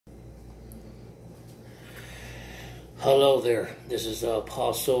Hello there. This is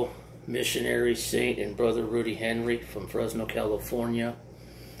Apostle, Missionary, Saint, and Brother Rudy Henry from Fresno, California.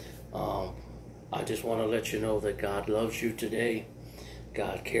 I just want to let you know that God loves you today.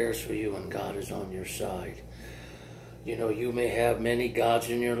 God cares for you, and God is on your side. You know, you may have many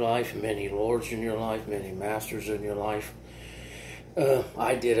gods in your life, many lords in your life, many masters in your life.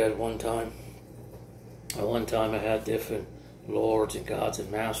 I did at one time. At one time I had different lords and gods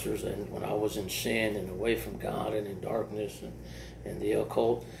and masters, and when I was in sin and away from God and in darkness and the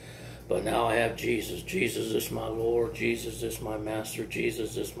occult. But now I have Jesus. Jesus is my Lord. Jesus is my Master.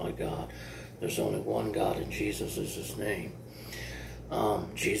 Jesus is my God. There's only one God, and Jesus is His name.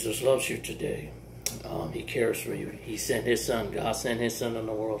 Jesus loves you today. He cares for you. He sent His Son. God sent His Son in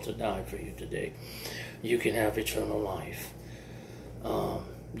the world to die for you today. You can have eternal life.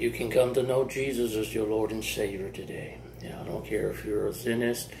 You can come to know Jesus as your Lord and Savior today. Yeah, I don't care if you're a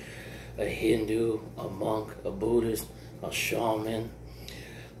Zenist, a Hindu, a monk, a Buddhist, a shaman,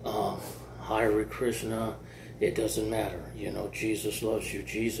 Hare Krishna. It doesn't matter. You know, Jesus loves you.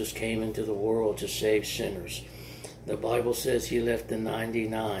 Jesus came into the world to save sinners. The Bible says He left the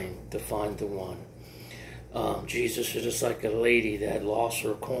 99 to find the one. Jesus is just like a lady that lost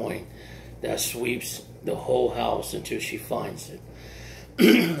her coin, that sweeps the whole house until she finds it.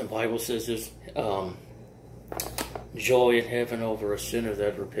 The Bible says there's joy in heaven over a sinner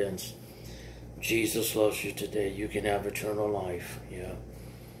that repents. Jesus loves you today. You can have eternal life. Yeah.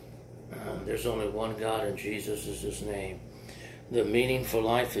 There's only one God, and Jesus is His name. The meaning for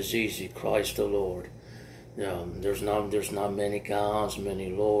life is easy. Christ the Lord. There's not many gods,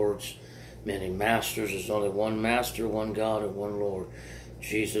 many lords, many masters. There's only one Master, one God, and one Lord.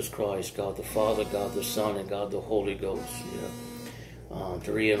 Jesus Christ, God the Father, God the Son, and God the Holy Ghost. Yeah.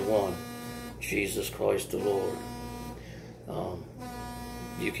 3 in 1. Jesus Christ the Lord.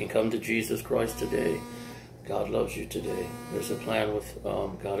 You can come to Jesus Christ today. God loves you today. There's a plan with,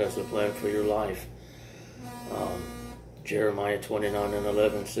 God has a plan for your life. Jeremiah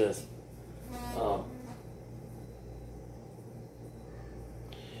 29:11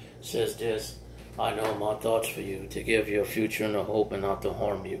 says this, I know my thoughts for you, to give you a future and a hope and not to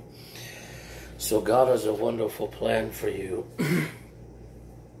harm you. So God has a wonderful plan for you.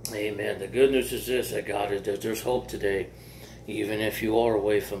 Amen. The good news is this, that there's hope today, even if you are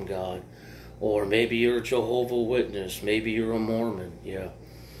away from God. Or maybe you're a Jehovah's Witness. Maybe you're a Mormon. Yeah.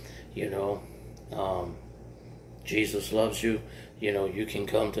 You know, Jesus loves you. You know, you can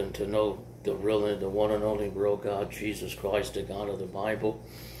come to know the one and only real God, Jesus Christ, the God of the Bible.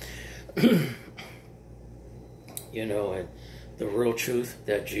 You know, and the real truth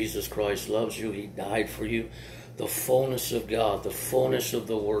that Jesus Christ loves you. He died for you. The fullness of God, the fullness of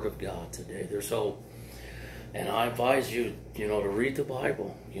the Word of God today. There's hope. And I advise you, you know, to read the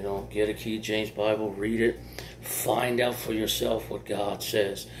Bible. You know, get a King James Bible, read it. Find out for yourself what God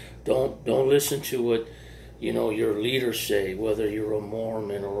says. Don't listen to what, you know, your leaders say, whether you're a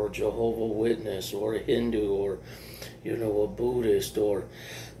Mormon or a Jehovah's Witness or a Hindu or, you know, a Buddhist or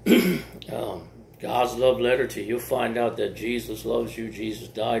God's love letter to you. You'll find out that Jesus loves you. Jesus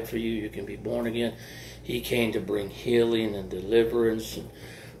died for you. You can be born again. He came to bring healing and deliverance and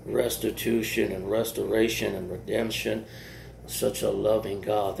restitution and restoration and redemption. Such a loving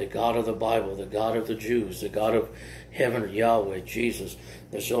God, the God of the Bible, the God of the Jews, the God of heaven, Yahweh, Jesus.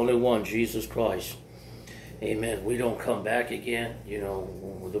 There's only one, Jesus Christ. Amen. We don't come back again. You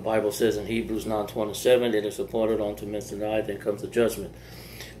know, the Bible says in Hebrews 9:27, it is appointed unto men to die, then comes the judgment.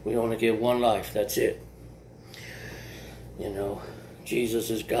 We only get one life. That's it. You know,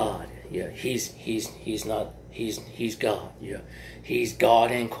 Jesus is God. Yeah, he's God. Yeah, He's God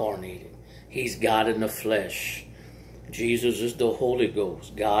incarnated. He's God in the flesh. Jesus is the Holy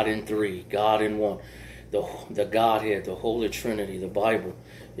Ghost, God in 3, God in 1. The Godhead, the Holy Trinity, the Bible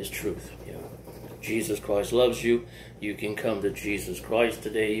is truth. Yeah. Jesus Christ loves you. You can come to Jesus Christ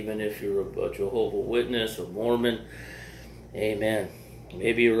today, even if you're a Jehovah's Witness, a Mormon. Amen.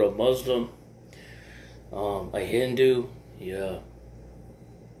 Maybe you're a Muslim, a Hindu, yeah,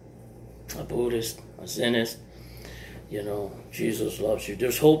 a Buddhist, a Zenist. You know, Jesus loves you.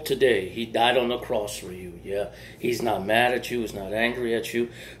 There's hope today. He died on the cross for you. Yeah, He's not mad at you. He's not angry at you.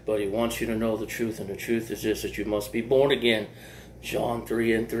 But He wants you to know the truth. And the truth is this, that you must be born again. John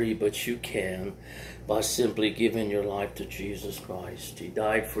 3:3. But you can by simply giving your life to Jesus Christ. He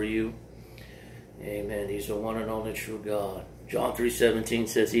died for you. Amen. He's the one and only true God. John 3:17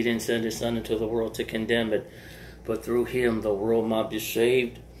 says He didn't send His Son into the world to condemn it, but through Him the world might be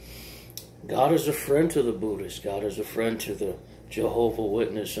saved. God is a friend to the Buddhist. God is a friend to the Jehovah's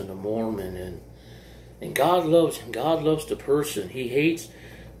Witness and the Mormon. And God loves the person. He hates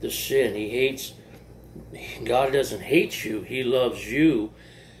the sin. He hates God doesn't hate you. He loves you.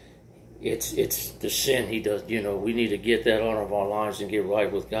 It's the sin he does. You know, we need to get that out of our lives and get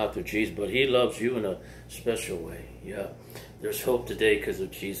right with God through Jesus. But he loves you in a special way. Yeah. There's hope today because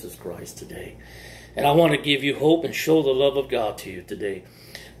of Jesus Christ today. And I want to give you hope and show the love of God to you today.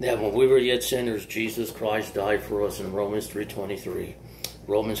 That when we were yet sinners, Jesus Christ died for us in Romans 3:23.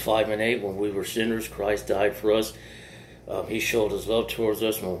 Romans 5:8, when we were sinners, Christ died for us. He showed his love towards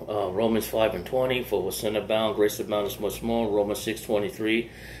us. Romans 5:20, for with sin abound, grace abounds much more. Romans 6:23.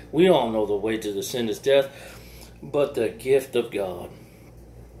 We all know the wages of sin is death, but the gift of God.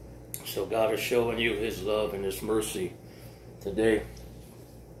 So God is showing you his love and his mercy today.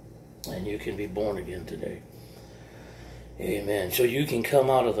 And you can be born again today. Amen. So you can come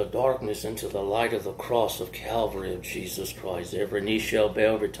out of the darkness into the light of the cross of Calvary of Jesus Christ. Every knee shall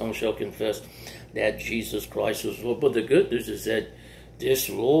bow, every tongue shall confess that Jesus Christ is Lord. But the good news is that this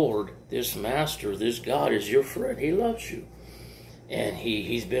Lord, this Master, this God is your friend. He loves you. And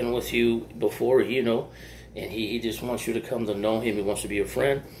he's been with you before, you know. And he just wants you to come to know him. He wants to be your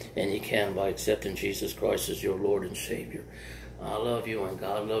friend. And you can by accepting Jesus Christ as your Lord and Savior. I love you and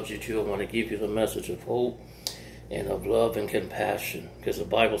God loves you too. I want to give you the message of hope and of love and compassion. Because the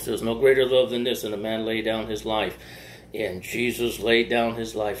Bible says no greater love than this, than a man lay down his life. And Jesus laid down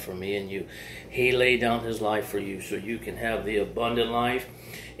his life for me and you. He laid down his life for you so you can have the abundant life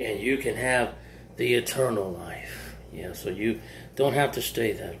and you can have the eternal life. Yeah, so you don't have to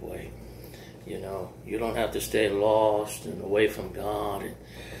stay that way. You know, you don't have to stay lost and away from God and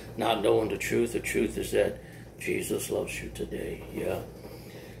not knowing the truth. The truth is that Jesus loves you today. Yeah.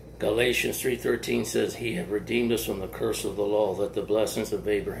 Galatians 3:13 says, he had redeemed us from the curse of the law, that the blessings of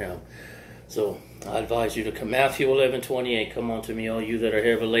Abraham. So I advise you to come. Matthew 11:28, come unto me, all you that are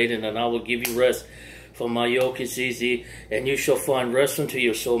heavy laden, and I will give you rest. For my yoke is easy, and you shall find rest unto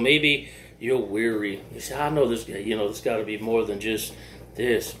your soul. Maybe you're weary. You say, I know this, you know, it's got to be more than just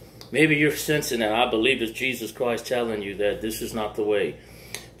this. Maybe you're sensing that. I believe it's Jesus Christ telling you that this is not the way.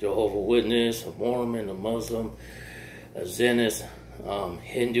 Jehovah's Witness, a Mormon, a Muslim, a Zenist,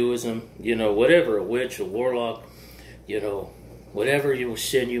 Hinduism, you know, whatever, a witch, a warlock, you know, whatever you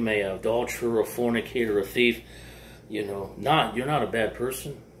sin you may have, adulterer, a fornicator, a thief, you know, you're not a bad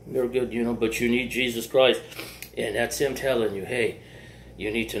person. You're good, you know, but you need Jesus Christ. And that's him telling you, hey, you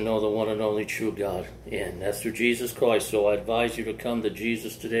need to know the one and only true God. And that's through Jesus Christ. So I advise you to come to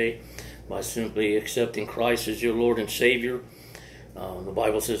Jesus today by simply accepting Christ as your Lord and Savior. The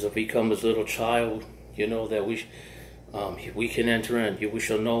Bible says if we come as little child, you know, that we can enter in. We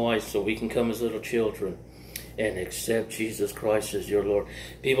shall know why, so we can come as little children and accept Jesus Christ as your Lord.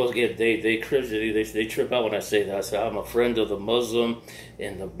 People get they trip out when I say that. I say I'm a friend of the Muslim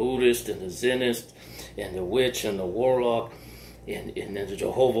and the Buddhist and the Zenist and the witch and the warlock and the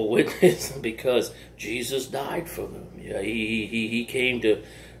Jehovah's Witness because Jesus died for them. Yeah, he came to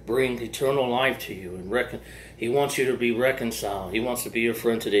bring eternal life to you and he wants you to be reconciled. He wants to be your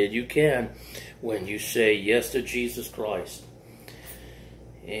friend today. And you can when you say yes to Jesus Christ.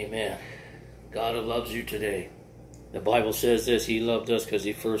 Amen. God loves you today. The Bible says this, he loved us because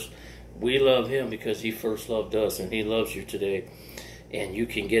we love him because he first loved us, and he loves you today. And you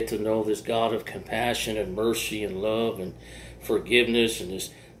can get to know this God of compassion and mercy and love and forgiveness and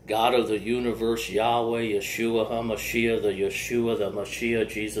this God of the universe, Yahweh, Yeshua, HaMashiach, the Mashiach,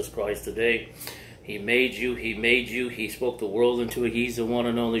 Jesus Christ today. He made you, he spoke the world into it. He's the one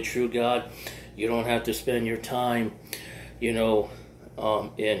and only true God. You don't have to spend your time, you know,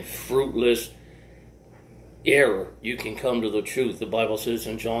 in fruitless error. You can come to the truth. The Bible says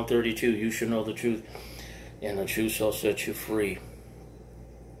in John 32, you shall know the truth, and the truth shall set you free.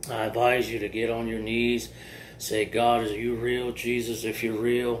 I advise you to get on your knees. Say, God, is you real? Jesus, if you're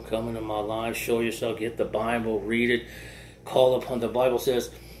real, come into my life. Show yourself. Get the Bible. Read it. Call upon. The Bible says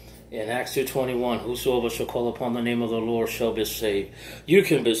in Acts 2:21, whosoever shall call upon the name of the Lord shall be saved. You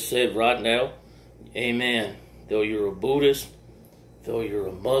can be saved right now. Amen. Though you're a Buddhist, though you're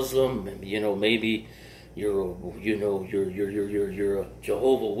a Muslim, you know, maybe you're a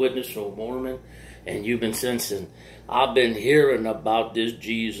Jehovah's Witness or a Mormon, and you've been sensing, I've been hearing about this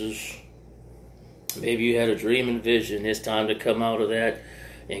Jesus. Maybe you had a dream and vision. It's time to come out of that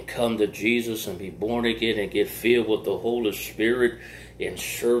and come to Jesus and be born again and get filled with the Holy Spirit and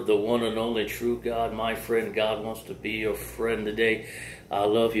serve the one and only true God. My friend, God wants to be your friend today. I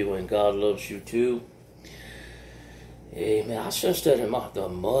love you and God loves you too. Amen. I sense that in the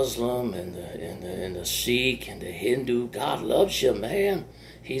Muslim and the Sikh and the Hindu. God loves you, man.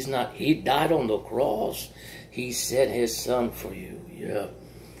 He died on the cross. He sent his son for you. Yeah.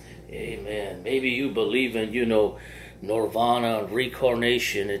 Amen. Maybe you believe in, you know, nirvana,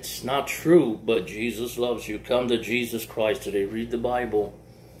 reincarnation. It's not true, but Jesus loves you. Come to Jesus Christ today. Read the Bible.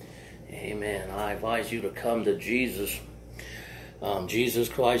 Amen. I advise you to come to Jesus. Jesus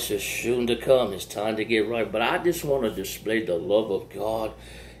Christ is soon to come. It's time to get right. But I just want to display the love of God.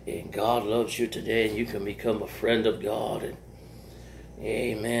 And God loves you today. And you can become a friend of God. And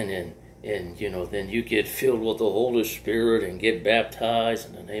amen. And you know, then you get filled with the Holy Spirit and get baptized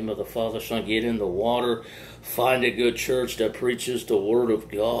in the name of the Father, Son. Get in the water. Find a good church that preaches the Word of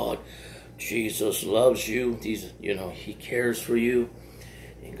God. Jesus loves you. He cares for you.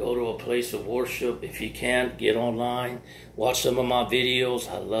 And go to a place of worship. If you can't, get online. Watch some of my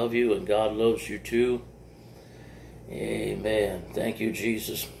videos. I love you and God loves you too. Amen. Thank you,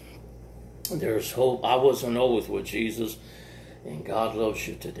 Jesus. There's hope. I wasn't always with Jesus. And God loves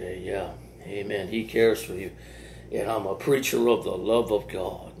you today. Yeah. Amen. He cares for you. And I'm a preacher of the love of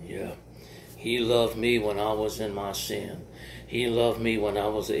God. Yeah. He loved me when I was in my sin. He loved me when I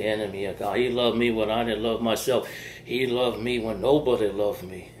was the enemy of God. He loved me when I didn't love myself. He loved me when nobody loved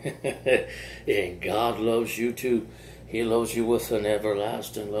me. And God loves you too. He loves you with an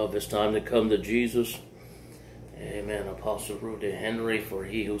everlasting love. It's time to come to Jesus. Amen. Apostle Rudy Henry, for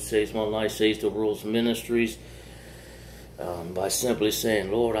he who saves one life saves the world's ministries. By simply saying,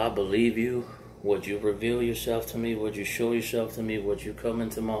 Lord, I believe you. Would you reveal yourself to me? Would you show yourself to me? Would you come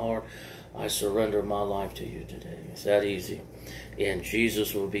into my heart? I surrender my life to you today. It's that easy. And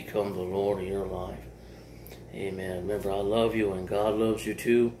Jesus will become the Lord of your life. Amen. Remember, I love you and God loves you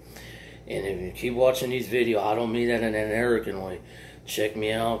too. And if you keep watching these videos, I don't mean that in an arrogant way. Check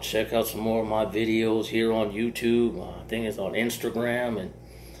me out. Check out some more of my videos here on YouTube. I think it's on Instagram and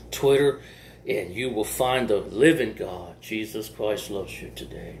Twitter. And you will find the living God. Jesus Christ loves you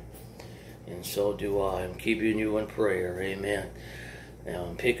today. And so do I. I'm keeping you in prayer. Amen.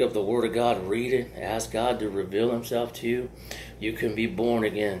 Now, pick up the Word of God, read it, ask God to reveal Himself to you. You can be born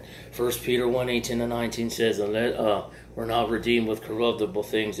again. 1 Peter 1:18-19 says, we're not redeemed with corruptible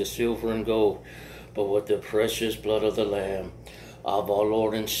things, as silver and gold, but with the precious blood of the Lamb, of our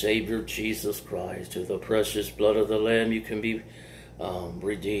Lord and Savior Jesus Christ. Through the precious blood of the Lamb, you can be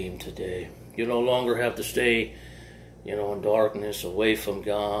redeemed today. You no longer have to stay, in darkness, away from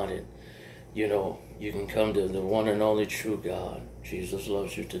God, and, you can come to the one and only true God. Jesus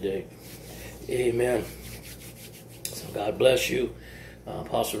loves you today. Amen. So God bless you.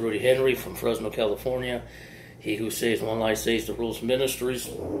 Apostle Rudy Henry from Fresno, California. He who saves one life saves the world's ministries.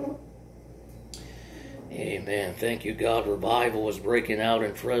 Amen. Thank you, God. Revival is breaking out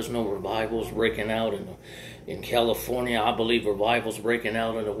in Fresno. Revival is breaking out in California. I believe revival is breaking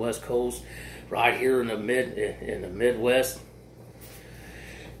out on the West Coast, right here in the Midwest.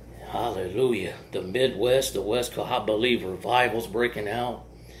 Hallelujah. The Midwest, the West Coast, I believe revival's breaking out.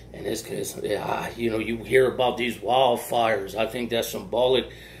 And you hear about these wildfires. I think that's symbolic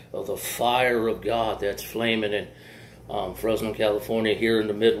of the fire of God that's flaming in Fresno, California, here in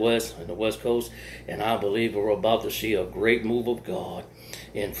the Midwest and the West Coast. And I believe we're about to see a great move of God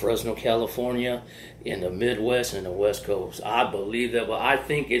in Fresno, California, in the Midwest and the West Coast. I believe that, but I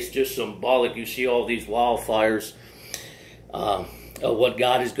think it's just symbolic. You see all these wildfires. Of what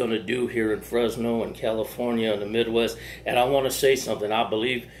God is going to do here in Fresno and California and the Midwest. And I want to say something. I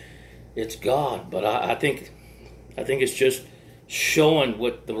believe it's God, but I think it's just showing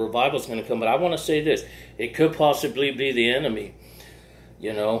what the revival is going to come. But I want to say this. It could possibly be the enemy.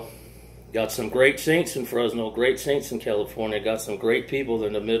 Got some great saints in Fresno, great saints in California, got some great people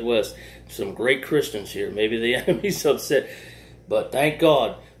in the Midwest, some great Christians here. Maybe the enemy's upset. But thank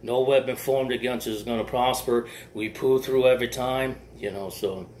God, no weapon formed against us is going to prosper. We pull through every time,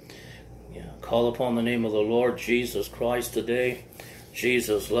 call upon the name of the Lord Jesus Christ today.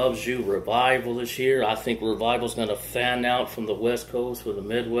 Jesus loves you. Revival is here. I think revival is going to fan out from the West Coast, from the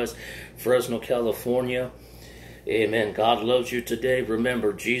Midwest, Fresno, California. Amen. God loves you today.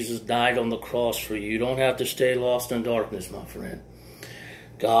 Remember, Jesus died on the cross for you. You don't have to stay lost in darkness, my friend.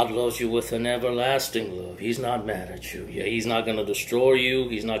 God loves you with an everlasting love. He's not mad at you. Yeah, He's not going to destroy you.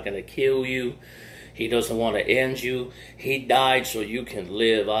 He's not going to kill you. He doesn't want to end you. He died so you can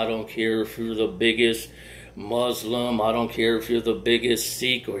live. I don't care if you're the biggest Muslim. I don't care if you're the biggest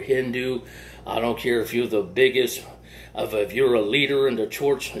Sikh or Hindu. I don't care if you're the biggest, if you're a leader in the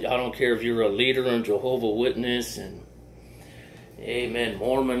church. I don't care if you're a leader in Jehovah's Witness and amen,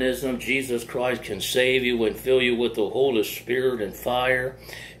 Mormonism. Jesus Christ can save you and fill you with the Holy Spirit and fire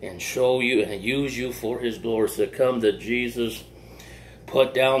and show you and use you for His glory. So come to Jesus.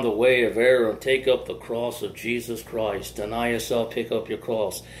 Put down the way of error and take up the cross of Jesus Christ. Deny yourself, pick up your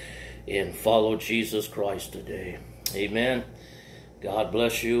cross, and follow Jesus Christ today. Amen. God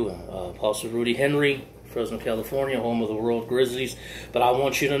bless you. Apostle Rudy Henry Fresno, California, home of the World Grizzlies. But I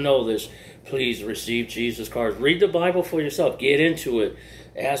want you to know this. Please receive Jesus Christ. Read the Bible for yourself. Get into it.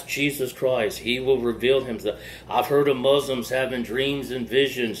 Ask Jesus Christ. He will reveal himself. I've heard of Muslims having dreams and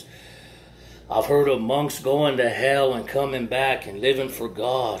visions. I've heard of monks going to hell and coming back and living for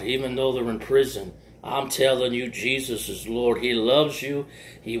God, even though they're in prison. I'm telling you, Jesus is Lord. He loves you.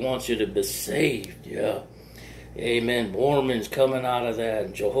 He wants you to be saved. Yeah. Amen. Mormons coming out of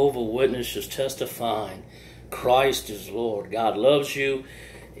that. Jehovah's Witnesses testifying. Christ is Lord. God loves you.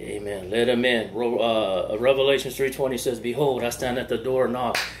 Amen. Let him in. Revelation 3:20 says, behold, I stand at the door and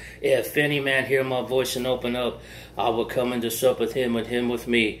knock. If any man hear my voice and open up, I will come into sup with him with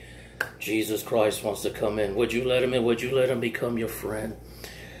me. Jesus Christ wants to come in. Would you let him in? Would you let him become your friend?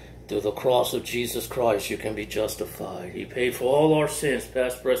 Through the cross of Jesus Christ, you can be justified. He paid for all our sins,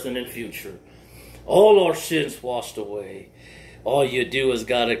 past, present, and future. All our sins washed away. All you do is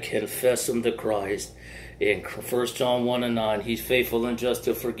got to confess them to Christ. In 1 John 1:9, he's faithful and just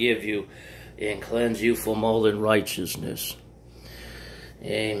to forgive you and cleanse you from all unrighteousness.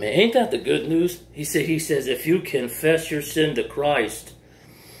 Amen. Ain't that the good news? He says, if you confess your sin to Christ,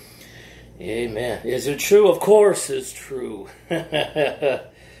 amen. Is it true? Of course it's true.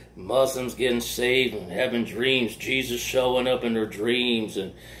 Muslims getting saved and having dreams, Jesus showing up in their dreams,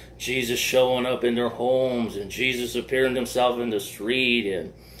 and Jesus showing up in their homes, and Jesus appearing himself in the street,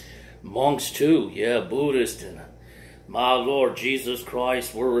 and monks too, yeah, Buddhists, and my Lord Jesus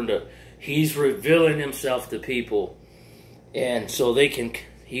Christ, he's revealing himself to people, and so they can,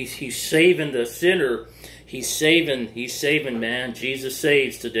 he's saving the sinner, he's saving man. Jesus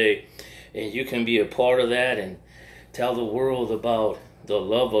saves today, and you can be a part of that and tell the world about the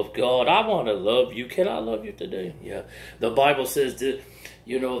love of God. I want to love you. Can I love you today? Yeah. The Bible says that,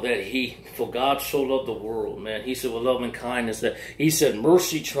 you know, that for God so loved the world, man. He said with love and kindness, that he said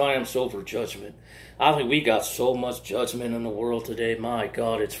mercy triumphs over judgment. I think we got so much judgment in the world today. My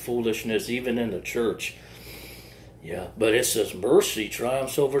God, it's foolishness, even in the church. Yeah. But it says mercy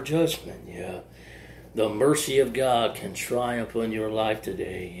triumphs over judgment. Yeah. The mercy of God can triumph in your life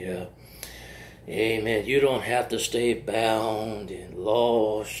today. Yeah. Amen. You don't have to stay bound and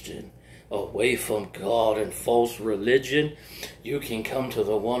lost and away from God and false religion. You can come to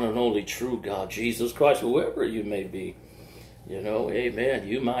the one and only true God, Jesus Christ, whoever you may be. You know, amen.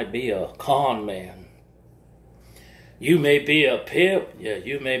 You might be a con man. You may be a pimp. Yeah,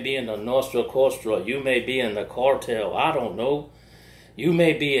 you may be in the Nostra Costra. You may be in the cartel. I don't know. You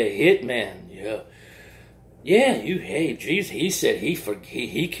may be a hitman. Yeah. Yeah, hey, Jesus, he said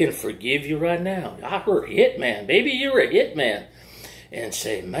he can forgive you right now. I heard hitman. Maybe you're a hitman. And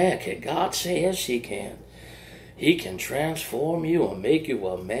say, man, can God say yes, he can. He can transform you and make you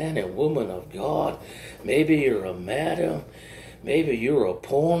a man and woman of God. Maybe you're a madam. Maybe you're a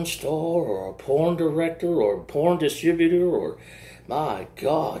porn star or a porn director or a porn distributor, or, my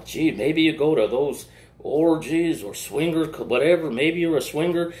God, gee, maybe you go to those orgies or swinger, whatever. Maybe you're a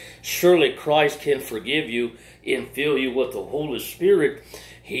swinger. Surely Christ can forgive you and fill you with the Holy Spirit.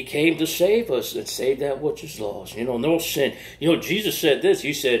 He came to save us and save that which is lost. You know, no sin. You know, Jesus said this.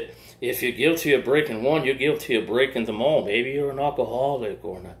 He said, if you're guilty of breaking one, you're guilty of breaking them all. Maybe you're an alcoholic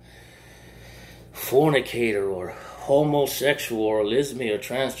or a fornicator or homosexual or lesbian or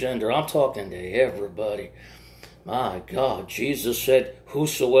transgender. I'm talking to everybody. My God, Jesus said,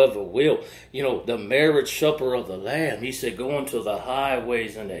 whosoever will. You know, the marriage supper of the Lamb. He said, go into the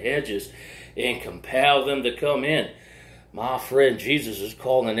highways and the hedges and compel them to come in. My friend, Jesus is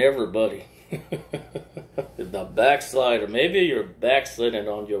calling everybody. The backslider. Maybe you're backsliding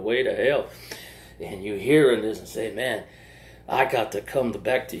on your way to hell. And you're hearing this and say, man, I got to come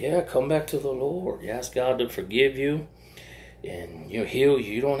back to the Lord. You ask God to forgive you. And you heal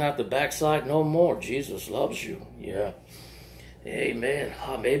you. You don't have to backslide no more. Jesus loves you. Yeah. Amen.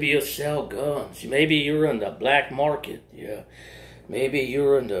 Maybe you sell guns. Maybe you're in the black market. Yeah. Maybe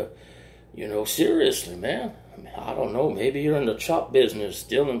you're in the, you know, seriously, man. I don't know. Maybe you're in the chop business,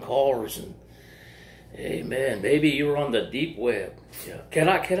 stealing cars, and amen. Maybe you're on the deep web. Yeah. Can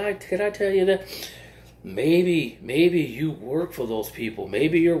I tell you that? Maybe you work for those people.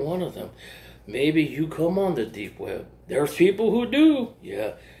 Maybe you're one of them. Maybe you come on the deep web. There's people who do.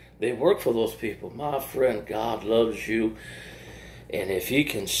 Yeah, they work for those people. My friend, God loves you. And if he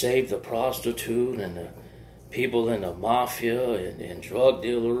can save the prostitute and the people in the mafia and drug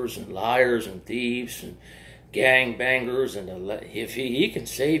dealers and liars and thieves and gangbangers, and if he can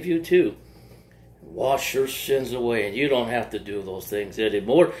save you too, wash your sins away, and you don't have to do those things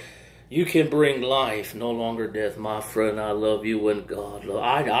anymore. You can bring life, no longer death. My friend, I love you and God love.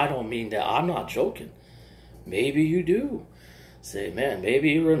 I don't mean that. I'm not joking. Maybe you do. Say, man, maybe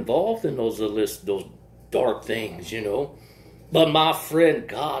you're involved in those dark things, you know. But my friend,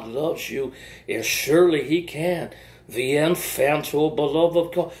 God loves you, and surely He can. The infantile beloved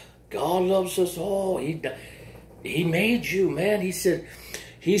of God. God loves us all. He made you, man. He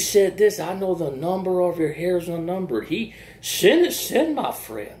said this, I know the number of your hairs unnumbered. Sin, my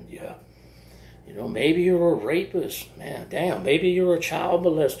friend, yeah. You know, maybe you're a rapist, man, damn. Maybe you're a child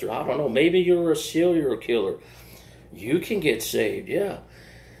molester, I don't know. Maybe you're a serial killer. You can get saved, yeah.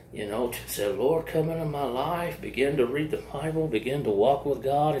 You know, say, Lord, come into my life. Begin to read the Bible. Begin to walk with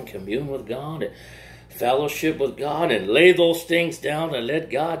God and commune with God and fellowship with God and lay those things down and let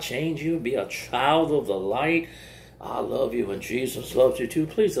God change you. Be a child of the light. I love you and Jesus loves you too.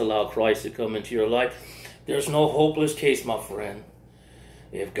 Please allow Christ to come into your life. There's no hopeless case, my friend.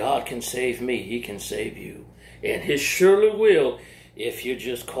 If God can save me, He can save you. And He surely will if you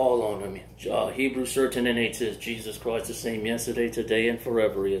just call on Him. Hebrews 13:8 says, Jesus Christ the same yesterday, today, and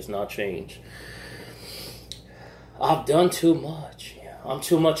forever. He has not changed. I've done too much. I'm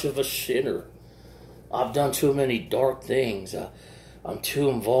too much of a sinner. I've done too many dark things. I'm too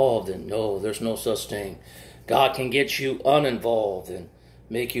involved. And no, there's no such thing. God can get you uninvolved and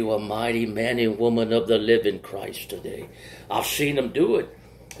make you a mighty man and woman of the living Christ today. I've seen Him do it.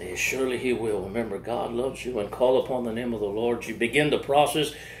 And surely He will. Remember, God loves you, and call upon the name of the Lord. You begin the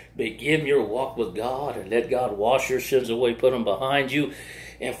process. Begin your walk with God and let God wash your sins away, put them behind you,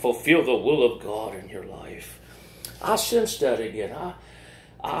 and fulfill the will of God in your life. I sense that again.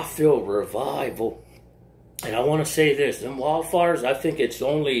 I feel revival. And I want to say this. Them wildfires, I think it's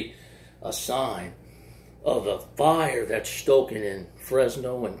only a sign of the fire that's stoking in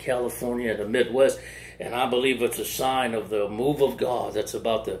Fresno and California and the Midwest. And I believe it's a sign of the move of God that's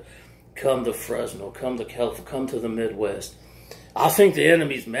about to come to Fresno, come to California, come to the Midwest. I think the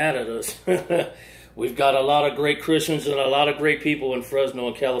enemy's mad at us. We've got a lot of great Christians and a lot of great people in Fresno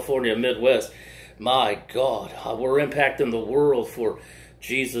and California, Midwest. My God, we're impacting the world for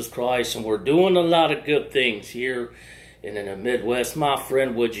Jesus Christ, and we're doing a lot of good things here and in the Midwest. My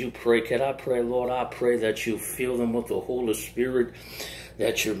friend, would you pray? Can I pray, Lord? I pray that you fill them with the Holy Spirit,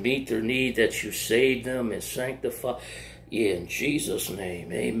 that you meet their need, that you save them and sanctify. In Jesus'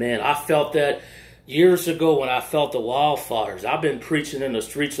 name, amen. I felt that years ago when I felt the wildfires. I've been preaching in the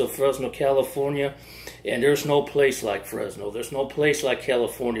streets of Fresno, California, and there's no place like Fresno. There's no place like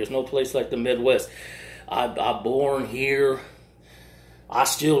California. There's no place like the Midwest. I'm born here. I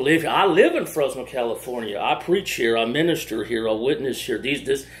still live here. I live in Fresno, California. I preach here. I minister here. I witness here.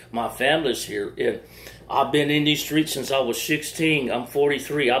 My family's here. And I've been in these streets since I was 16. I'm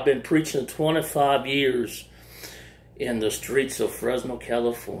 43. I've been preaching 25 years in the streets of Fresno,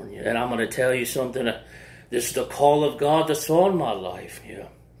 California. And I'm going to tell you something. This is the call of God that's on my life. Yeah.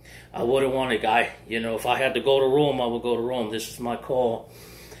 I wouldn't want to, if I had to go to Rome, I would go to Rome. This is my call.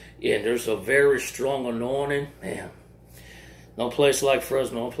 And there's a very strong anointing. Man. No place like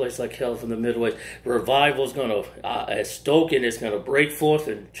Fresno, no place like California, the Midwest. Revival's going to, stoking, it's going to break forth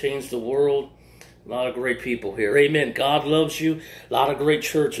and change the world. A lot of great people here. Amen. God loves you. A lot of great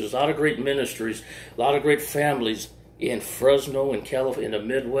churches, a lot of great ministries, a lot of great families in Fresno and California, in the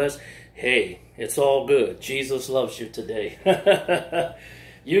Midwest. Hey, it's all good. Jesus loves you today.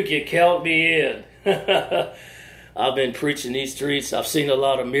 You can count me in. I've been preaching these streets. I've seen a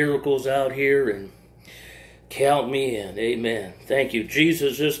lot of miracles out here, and count me in. Amen. Thank you.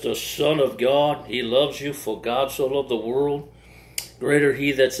 Jesus is the Son of God. He loves you, for God so loved the world. Greater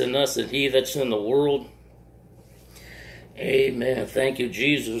He that's in us than he that's in the world. Amen. Thank you,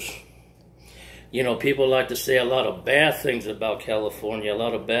 Jesus. You know, people like to say a lot of bad things about California, a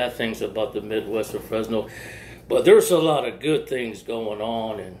lot of bad things about the Midwest or Fresno. But there's a lot of good things going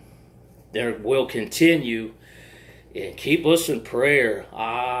on, and there will continue. And keep us in prayer.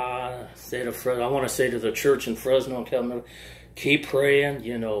 I want to say to the church in Fresno and California, keep praying,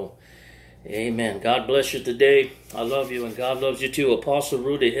 Amen. God bless you today. I love you, and God loves you too. Apostle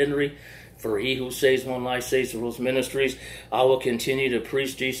Rudy Henry, for He who saves one life saves the world's ministries. I will continue to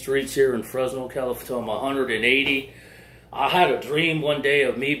preach these streets here in Fresno, California. I'm 180. I had a dream one day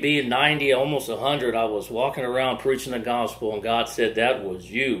of me being 90, almost 100. I was walking around preaching the gospel, and God said, that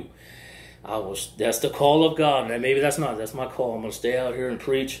was you. That's the call of God. And maybe that's my call. I'm going to stay out here and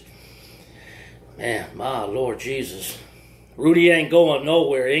preach. Man, my Lord Jesus. Rudy ain't going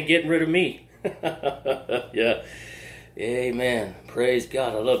nowhere. He ain't getting rid of me. Yeah. Amen. Praise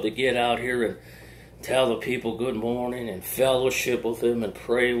God. I love to get out here and tell the people good morning and fellowship with them and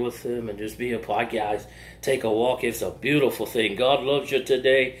pray with them and just be a guys. Take a walk. It's a beautiful thing. God loves you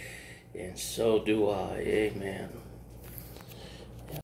today, and so do I. Amen.